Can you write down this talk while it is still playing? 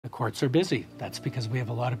courts are busy. That's because we have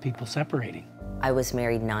a lot of people separating. I was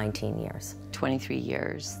married 19 years. 23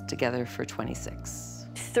 years, together for 26.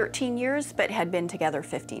 13 years, but had been together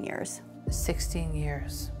 15 years. 16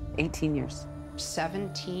 years. 18 years.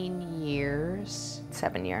 17 years.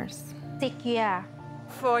 7 years. 6 years.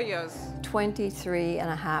 4 years. 23 and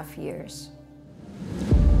a half years.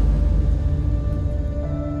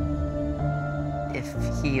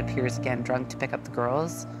 If he appears again drunk to pick up the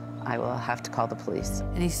girls, I will have to call the police.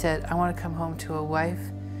 And he said, I want to come home to a wife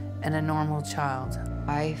and a normal child.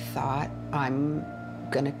 I thought, I'm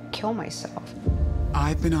gonna kill myself.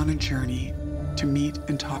 I've been on a journey to meet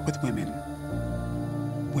and talk with women.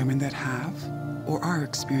 Women that have or are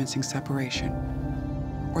experiencing separation,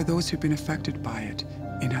 or those who've been affected by it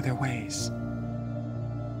in other ways.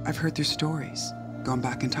 I've heard their stories, gone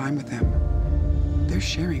back in time with them. They're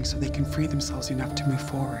sharing so they can free themselves enough to move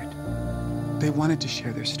forward. They wanted to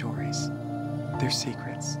share their stories, their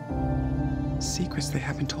secrets. Secrets they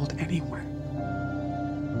haven't told anyone.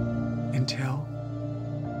 Until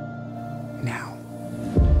now.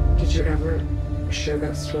 Did you ever share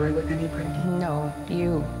that story with anybody? No,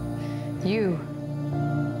 you.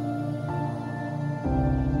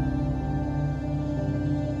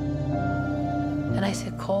 And I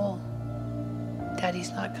said, Cole,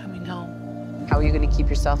 Daddy's not coming home. How are you going to keep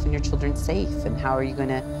yourself and your children safe? And how are you going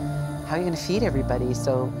to feed everybody?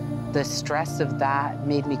 So the stress of that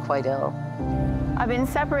made me quite ill. I've been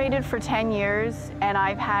separated for 10 years, and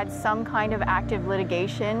I've had some kind of active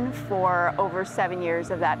litigation for over 7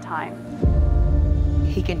 years of that time.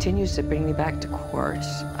 He continues to bring me back to court.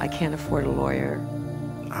 I can't afford a lawyer.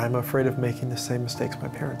 I'm afraid of making the same mistakes my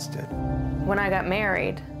parents did. When I got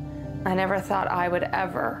married, I never thought I would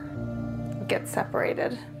ever get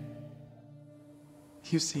separated.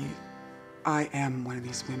 You see, I am one of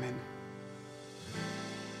these women.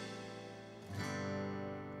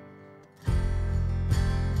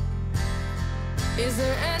 Is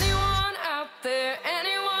there anyone out there,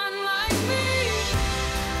 anyone like me?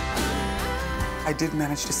 I did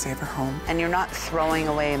manage to save her home. And you're not throwing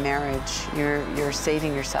away a marriage. You're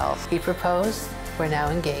saving yourself. He proposed. We're now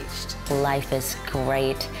engaged. Life is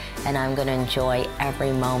great, and I'm going to enjoy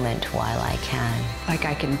every moment while I can. Like,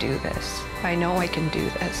 I can do this. I know I can do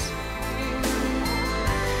this.